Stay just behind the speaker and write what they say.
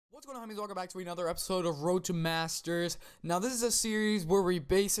What's going on, homies? Welcome back to another episode of Road to Masters. Now, this is a series where we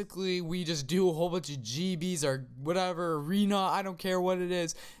just do a whole bunch of GBs or whatever, arena, I don't care what it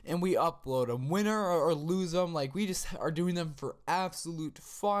is, and we upload them. Winner or lose them, like, we just are doing them for absolute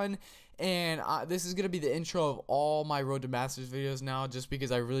fun. And this is going to be the intro of all my Road to Masters videos now, just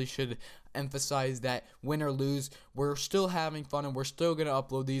because I really should emphasize that win or lose, we're still having fun and we're still going to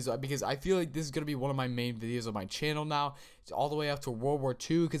upload these, because I feel like this is going to be one of my main videos of my channel now. It's all the way up to World War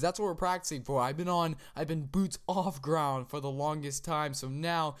II, because that's what we're practicing for. I've been boots off ground for the longest time, so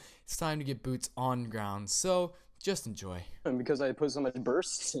now it's time to get boots on ground. So just enjoy. And because I put so much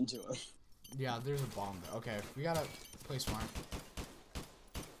bursts into him. Yeah, there's a bomb there. Okay, we gotta play smart.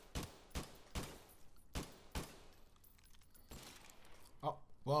 Oh,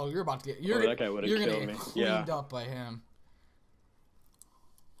 well, you're about to get That guy would have killed me. Cleaned up by him.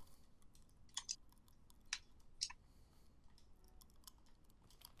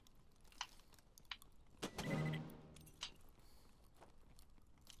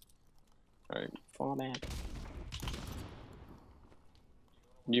 Alright, fall back.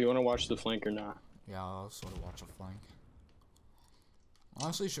 Do you want to watch the flank or not? Yeah, I'll sort of watch a flank.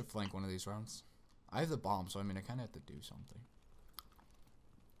 Honestly, should flank one of these rounds. I have the bomb, so I mean, I kind of have to do something.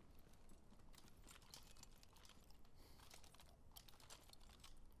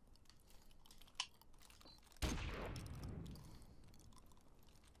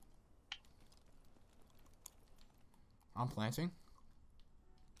 I'm planting.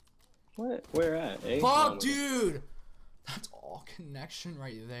 What? Where at? Eh? Fuck, dude! That's all connection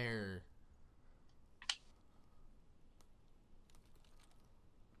right there.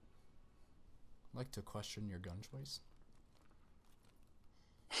 I'd like to question your gun choice.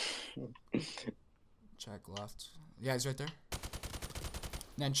 Check left. Yeah, he's right there. And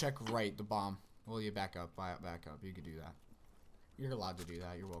then check right, the bomb. Well, you back up, back up. You could do that. You're allowed to do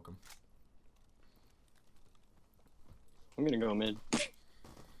that. You're welcome. I'm gonna go mid.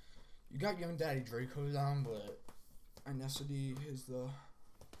 You got Young Daddy Draco down, but Inesity is the...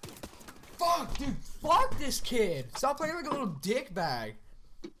 Fuck, dude! Fuck this kid! Stop playing like a little dick bag!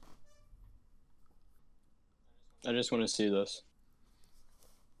 I just want to see this.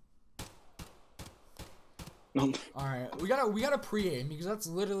 Alright, we gotta pre-aim, because that's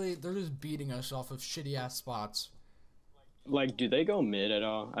literally... They're just beating us off of shitty-ass spots. Like, do they go mid at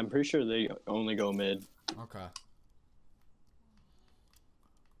all? I'm pretty sure they only go mid. Okay.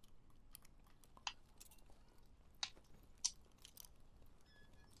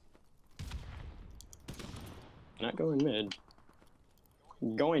 Not going mid.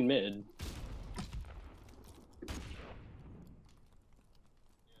 Going mid.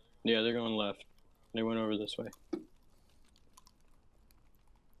 Yeah, they're going left. They went over this way.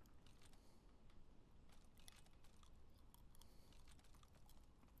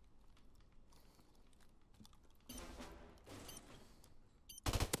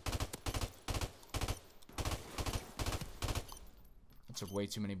 That took way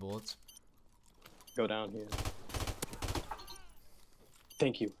too many bullets. Go down here.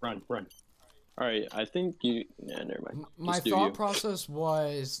 Thank you. Run, run. Alright, I think you... Yeah, never mind. My thought process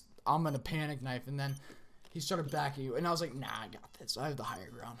was, I'm gonna panic knife, and then he started backing you, and I was like, nah, I got this. I have the higher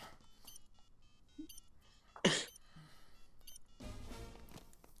ground.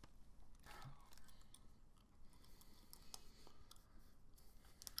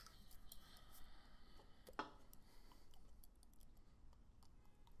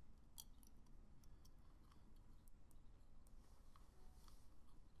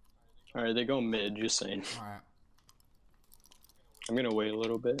 Alright, they go mid, just saying. Alright. I'm gonna wait a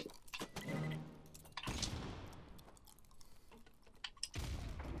little bit.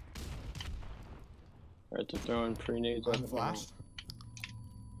 Alright, they're throwing pre-nades. I'm flashed.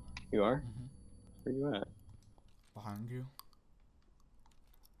 You are? Mm-hmm. Where you at? Behind you.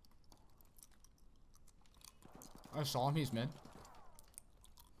 I saw him, he's mid.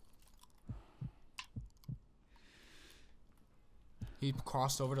 He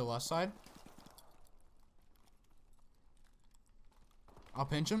crossed over to the left side. I'll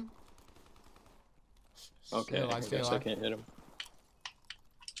pinch him. Okay, I guess I can't hit him.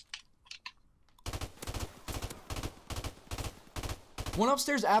 One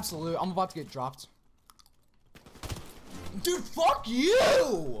upstairs, absolute. I'm about to get dropped. Dude, fuck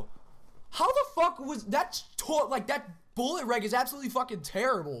you! How the fuck was that? Like, that bullet reg is absolutely fucking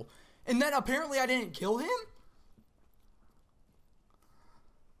terrible. And then apparently I didn't kill him?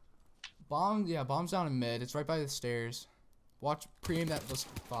 Bomb, yeah, bomb's down in mid. It's right by the stairs. Watch, pre-aim that.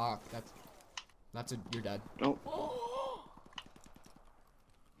 Fuck, that's a, you're dead. Oh.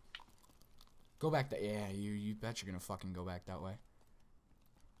 Go back that. Yeah, you bet you're gonna fucking go back that way.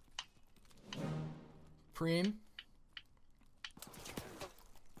 Preem.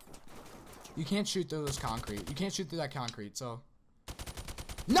 You can't shoot through this concrete. You can't shoot through that concrete, so.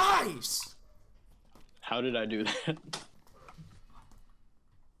 Nice! How did I do that?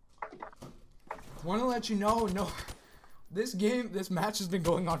 Want to let you know, no. This match has been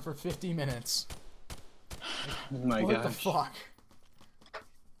going on for 50 minutes. Oh my What gosh. the fuck?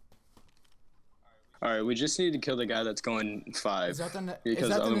 Alright, we just need to kill the guy that's going 5. Is that the, because is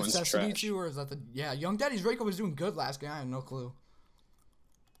that the the other one's necessity trash. to, or is that the... Yeah, Young Daddy's Draco was doing good last game. I have no clue.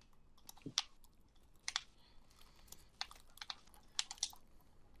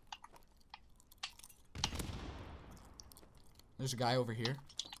 There's a guy over here.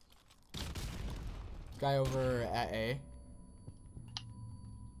 Guy over at A.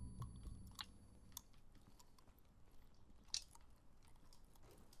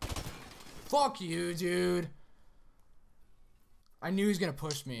 Fuck you, dude. I knew he was gonna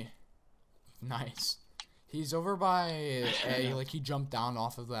push me. Nice. He's over by A, like he jumped down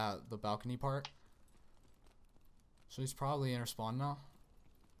off of the balcony part. So he's probably in our spawn now.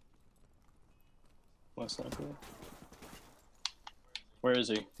 What's that for? Where is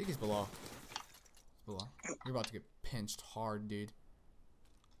he? I think he's below. Below. You're about to get pinched hard, dude.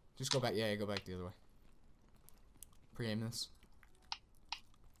 Just go back. Yeah, go back the other way. Pre-aim this.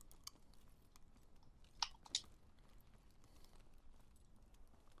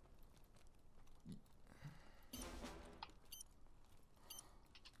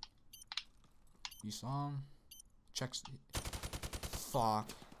 You saw him. Checks. Fuck.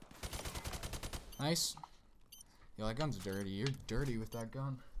 Nice. Yo, that gun's dirty. You're dirty with that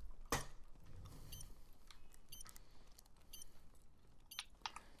gun.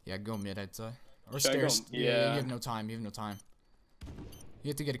 Yeah, go mid, I'd say. Or Should I stairs. go? Yeah, Yeah. you have no time. You have no time. You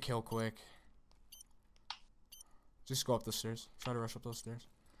have to get a kill quick. Just go up the stairs. Try to rush up those stairs.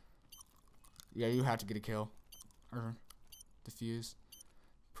 Yeah, you have to get a kill. Or defuse.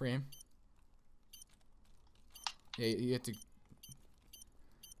 Preem. Yeah, you have to.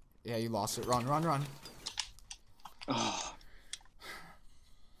 Yeah, you lost it. Run, run, run. Oh,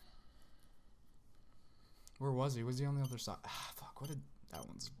 Where was he? Was he on the other side? Ah, fuck. What did that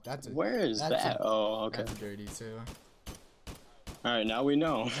one's? That's a. where is that's that? a- Oh, okay. That's dirty too. Alright, now we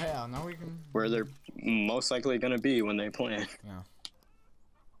know Yeah, now we can. where they're most likely gonna be when they plant. Yeah.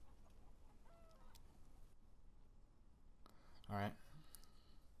 All right.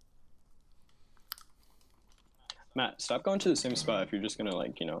 Matt, stop going to the same spot if you're just gonna,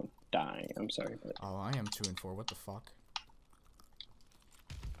 like, you know, die. I'm sorry, but Oh, I am 2 and 4. What the fuck?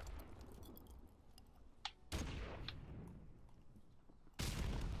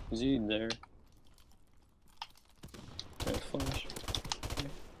 is he there? Okay, flash.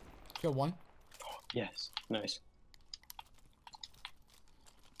 Kill one. Yes, nice.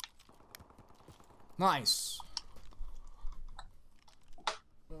 Nice.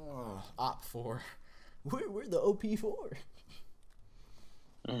 Oh, op 4. We're the OP 4.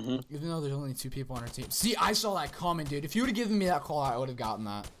 Mm-hmm. Even though there's only 2 people on our team. See, I saw that coming, dude. If you would have given me that call, I would have gotten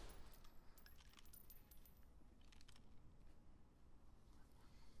that.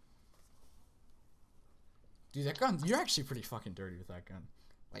 Dude, that gun, you're actually pretty fucking dirty with that gun.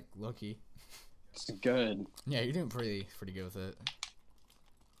 Like, low-key. It's good. Yeah, you're doing pretty good with it.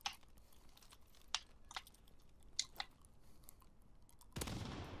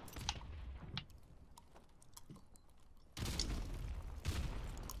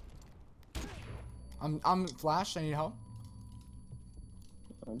 I'm flashed. I need help.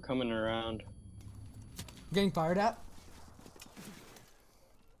 I'm coming around. Getting fired at.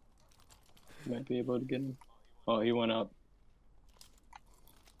 Might be able to get him. Oh, he went up.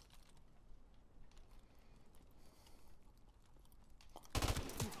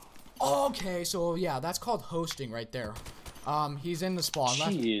 Okay, so yeah, that's called hosting right there. He's in the spawn.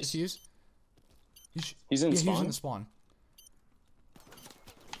 Left. Jeez. Defuse. He's in Yeah, spawn? he's in the spawn.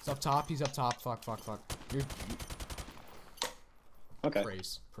 He's up top. He's up top. Fuck. You're Okay.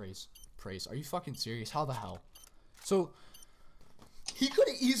 praise. Are you fucking serious? How the hell? So he could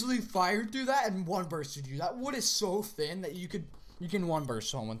have easily fired through that and one bursted you. That wood is so thin that you can one burst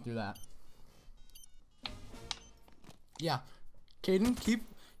someone through that. Yeah, Caden,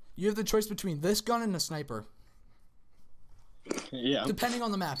 you have the choice between this gun and a sniper, Yeah. depending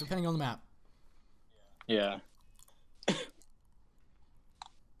on the map. Yeah.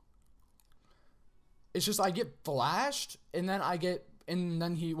 It's just I get flashed, and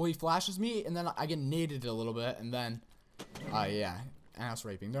then he flashes me, and then I get naded a little bit, and then, yeah, ass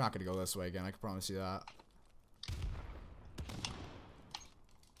raping. They're not gonna go this way again. I can promise you that.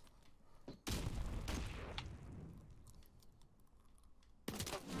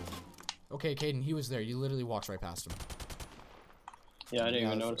 Okay, Caden, he was there. You literally walked right past him. Yeah, I didn't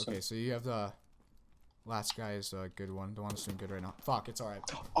even notice him. Okay, so you have the last guy is a good one. The one that's doing good right now. Fuck, it's alright.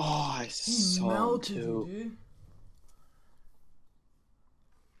 Oh, I saw him too. Dude.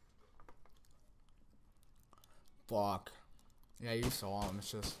 Fuck. Yeah, you saw him.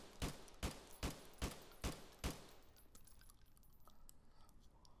 It's just.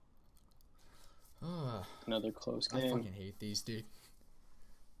 Another close I game. fucking hate these, dude.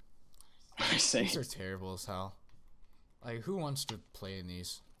 I say. These are terrible as hell. Like, who wants to play in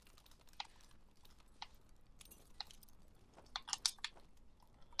these?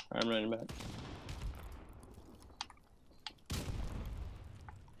 I'm running back.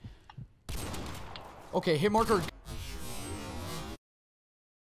 Okay, hit marker.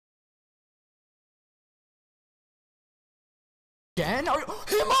 Again? Are you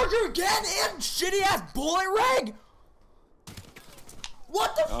hit marker again? And shitty ass bullet reg?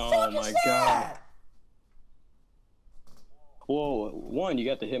 What the fuck is that? Whoa, one, you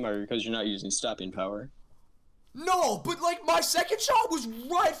got the hit marker because you're not using stopping power. No, but like my second shot was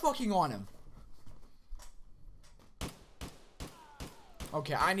right fucking on him.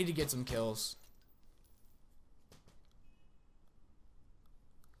 Okay, I need to get some kills.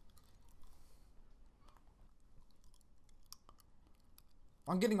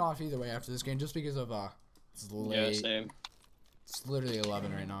 I'm getting off either way after this game just because of it's late. Yeah, same. It's literally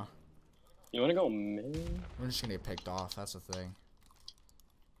 11 right now. You wanna go mid? We're just gonna get picked off, that's the thing.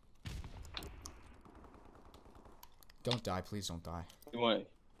 Don't die, please don't die. You want?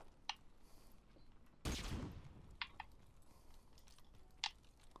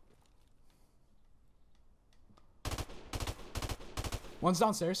 One's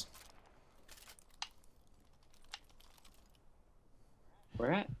downstairs.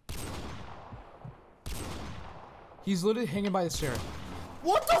 Where at? He's literally hanging by the stair.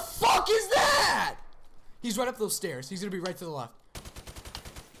 What the fuck is that? He's right up those stairs. He's gonna be right to the left.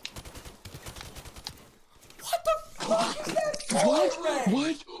 What the fuck is that?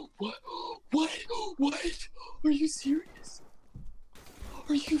 What? Are you serious?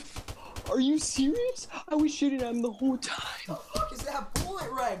 Are you serious? I was shooting at him the whole time. What the fuck is that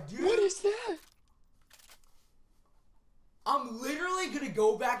bullet reg, dude? What is that? I'm literally gonna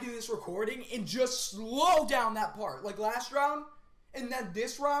go back into this recording and just slow down that part. Like last round, and then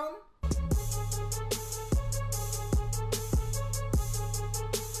this round,